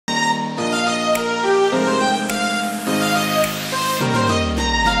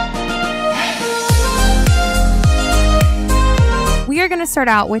we are going to start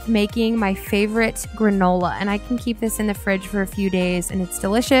out with making my favorite granola, and I can keep this in the fridge for a few days and it's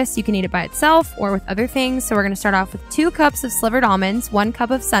delicious. You can eat it by itself or with other things. So we're going to start off with 2 cups of slivered almonds, 1 cup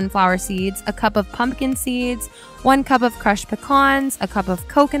of sunflower seeds, a cup of pumpkin seeds, 1 cup of crushed pecans, a cup of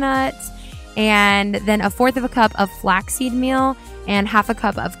coconuts, and then 1/4 cup of flaxseed meal and 1/2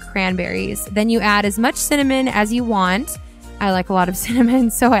 cup of cranberries. Then you add as much cinnamon as you want. I like a lot of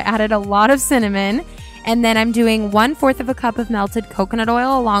cinnamon, so I added a lot of cinnamon. And then I'm doing 1/4 cup of melted coconut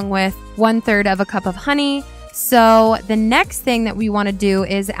oil along with 1/3 cup of honey. So the next thing that we want to do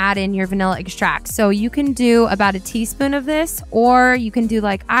is add in your vanilla extract. So you can do about 1 teaspoon of this, or you can do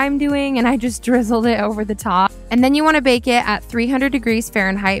like I'm doing, and I just drizzled it over the top. And then you want to bake it at 300 degrees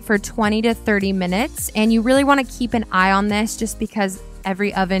Fahrenheit for 20 to 30 minutes. And you really want to keep an eye on this just because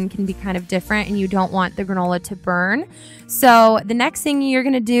every oven can be kind of different and you don't want the granola to burn. So the next thing you're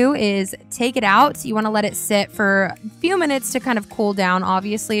going to do is take it out. You want to let it sit for a few minutes to kind of cool down,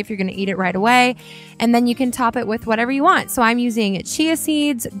 obviously, if you're going to eat it right away. And then you can top it with whatever you want. So I'm using chia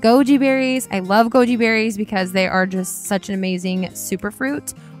seeds, goji berries. I love goji berries because they are just such an amazing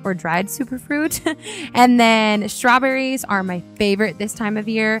superfruit or dried superfruit. And then strawberries are my favorite this time of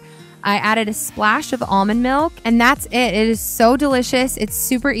year. I added a splash of almond milk, and that's it. It is so delicious. It's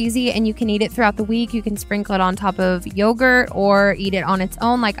super easy, and you can eat it throughout the week. You can sprinkle it on top of yogurt or eat it on its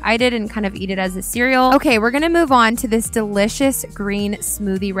own like I did and kind of eat it as a cereal. Okay, we're going to move on to this delicious green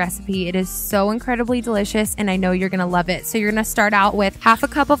smoothie recipe. It is so incredibly delicious, and I know you're going to love it. So you're going to start out with 1/2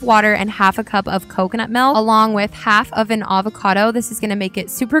 cup of water and 1/2 cup of coconut milk, along with 1/2 of an avocado. This is going to make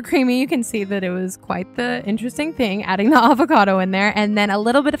it super creamy. You can see that it was quite the interesting thing, adding the avocado in there, and then a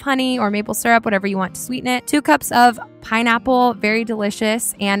little bit of honey or maple syrup, whatever you want to sweeten it. 2 cups of pineapple, very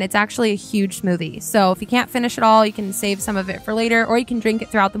delicious, and it's actually a huge smoothie. So if you can't finish it all, you can save some of it for later, or you can drink it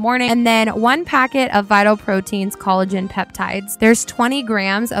throughout the morning. And then 1 packet of Vital Proteins collagen peptides. There's 20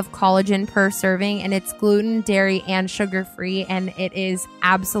 grams of collagen per serving, and it's gluten, dairy, and sugar-free, and it is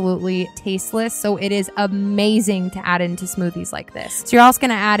absolutely tasteless. So it is amazing to add into smoothies like this. So you're also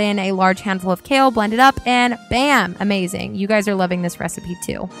gonna add in a large handful of kale, blend it up, and bam, amazing. You guys are loving this recipe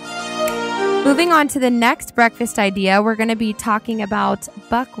too. Moving on to the next breakfast idea, we're going to be talking about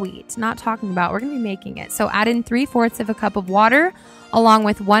buckwheat. Not talking about, we're going to be making it. So add in 3/4 cup of water along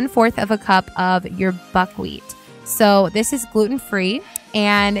with 1/4 cup of your buckwheat. So this is gluten-free,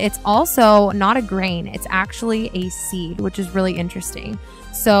 and it's also not a grain. It's actually a seed, which is really interesting.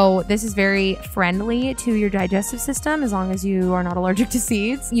 So this is very friendly to your digestive system as long as you are not allergic to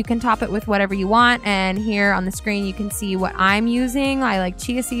seeds. You can top it with whatever you want, and here on the screen you can see what I'm using. I like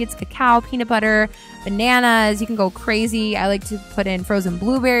chia seeds, cacao, peanut butter, bananas. You can go crazy. I like to put in frozen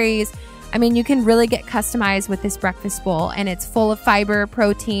blueberries. I mean, you can really get customized with this breakfast bowl, and it's full of fiber,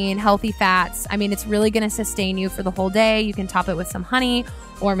 protein, healthy fats. I mean, it's really going to sustain you for the whole day. You can top it with some honey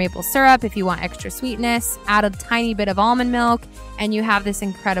or maple syrup if you want extra sweetness. Add a tiny bit of almond milk, and you have this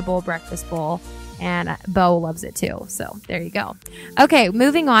incredible breakfast bowl. And Bo loves it too. So there you go. Okay,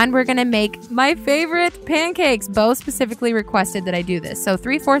 moving on, we're gonna make my favorite pancakes. Bo specifically requested that I do this. So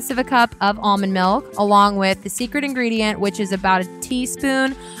 3/4 cup of almond milk, along with the secret ingredient, which is about 1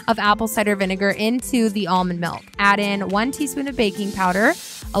 teaspoon of apple cider vinegar into the almond milk. Add in 1 teaspoon of baking powder,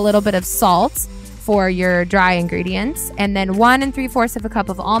 a little bit of salt for your dry ingredients, and then 1 3/4 cup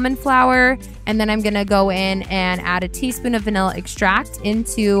of almond flour. And then I'm gonna go in and add 1 teaspoon of vanilla extract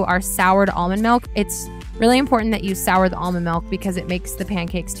into our soured almond milk. It's really important that you sour the almond milk because it makes the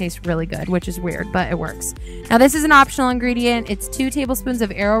pancakes taste really good, which is weird, but it works. Now this is an optional ingredient. It's 2 tablespoons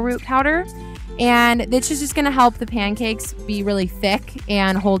of arrowroot powder, and this is just gonna help the pancakes be really thick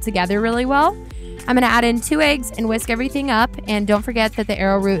and hold together really well. I'm going to add in 2 eggs and whisk everything up. And don't forget that the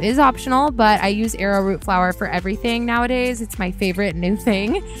arrowroot is optional, but I use arrowroot flour for everything nowadays. It's my favorite new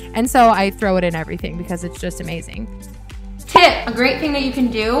thing. And so I throw it in everything because it's just amazing. Tip, a great thing that you can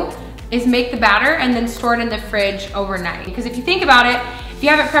do is make the batter and then store it in the fridge overnight. Because if you think about it, if you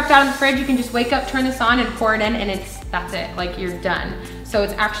have it prepped out in the fridge, you can just wake up, turn this on, and pour it in, and that's it. Like, you're done. So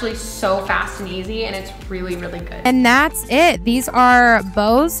it's actually so fast and easy, and it's really, really good. And that's it. These are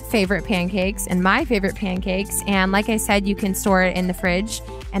Bo's favorite pancakes and my favorite pancakes. And like I said, you can store it in the fridge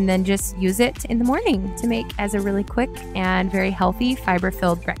and then just use it in the morning to make as a really quick and very healthy,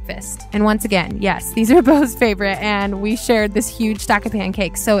 fiber-filled breakfast. And once again, yes, these are Bo's favorite, and we shared this huge stack of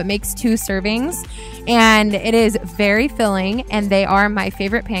pancakes. So it makes 2 servings, and it is very filling, and they are my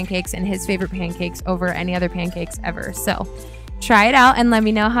favorite pancakes and his favorite pancakes over any other pancakes ever. So try it out and let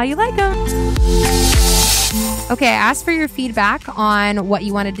me know how you like them. Okay, I asked for your feedback on what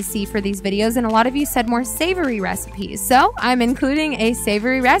you wanted to see for these videos, and a lot of you said more savory recipes. So I'm including a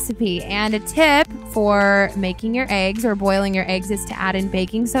savory recipe, and a tip for making your eggs or boiling your eggs is to add in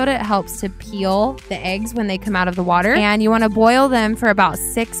baking soda. It helps to peel the eggs when they come out of the water. And you want to boil them for about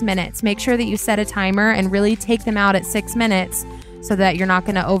 6 minutes. Make sure that you set a timer and really take them out at 6 minutes so that you're not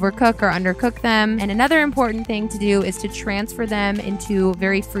going to overcook or undercook them. And another important thing to do is to transfer them into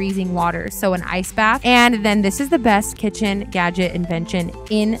very freezing water, so an ice bath. And then this is the best kitchen gadget invention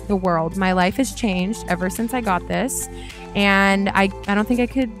in the world. My life has changed ever since I got this, and I don't think I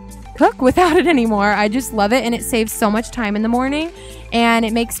could cook without it anymore. I just love it, and it saves so much time in the morning, and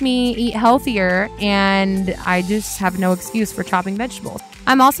it makes me eat healthier, and I just have no excuse for chopping vegetables.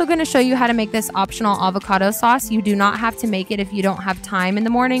 I'm also going to show you how to make this optional avocado sauce. You do not have to make it if you don't have time in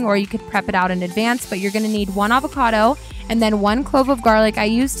the morning, or you could prep it out in advance, but you're going to need 1 avocado and then 1 clove of garlic. I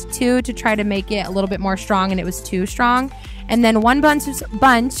used 2 to try to make it a little bit more strong, and it was too strong. And then 1 bunch of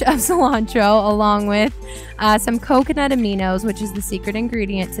cilantro, along with some coconut aminos, which is the secret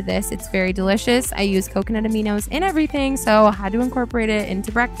ingredient to this. It's very delicious. I use coconut aminos in everything, so I had to incorporate it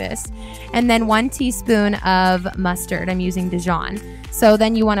into breakfast. And then 1 teaspoon of mustard. I'm using Dijon. So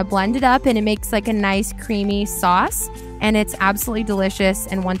then you want to blend it up, and it makes like a nice creamy sauce. And it's absolutely delicious,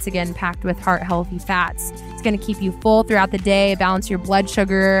 and once again, packed with heart-healthy fats. It's going to keep you full throughout the day, balance your blood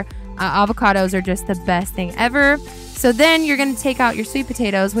sugar. Avocados are just the best thing ever. So then you're going to take out your sweet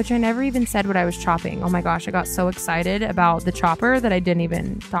potatoes, which I never even said what I was chopping. Oh my gosh, I got so excited about the chopper that I didn't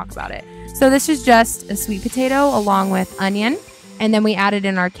even talk about it. So this is just a sweet potato along with onion. And then we added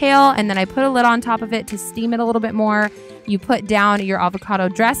in our kale, and then I put a lid on top of it to steam it a little bit more. You put down your avocado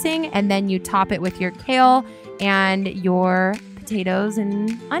dressing, and then you top it with your kale and your potatoes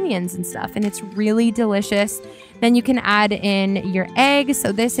and onions and stuff. And it's really delicious. Then you can add in your egg.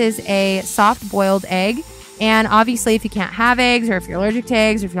 So this is a soft boiled egg. And obviously, if you can't have eggs, or if you're allergic to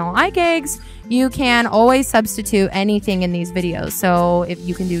eggs, or if you don't like eggs, you can always substitute anything in these videos. So if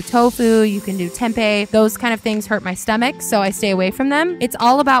you can do tofu, you can do tempeh. Those kind of things hurt my stomach, so I stay away from them. It's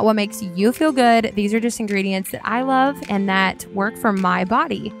all about what makes you feel good. These are just ingredients that I love and that work for my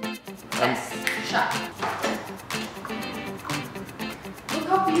body. Yes, shot. Look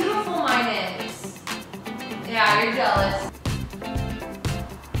how beautiful mine is. Yeah, you're jealous.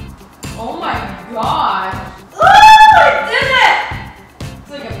 Oh my gosh. Ooh, I did it! It's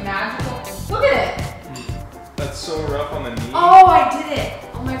like a magical, look at it. That's so rough on the knee. Oh, I did it.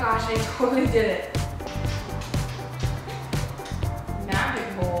 Oh my gosh, I totally did it.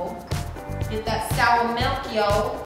 Magic bowl. Get that sour milk, yo.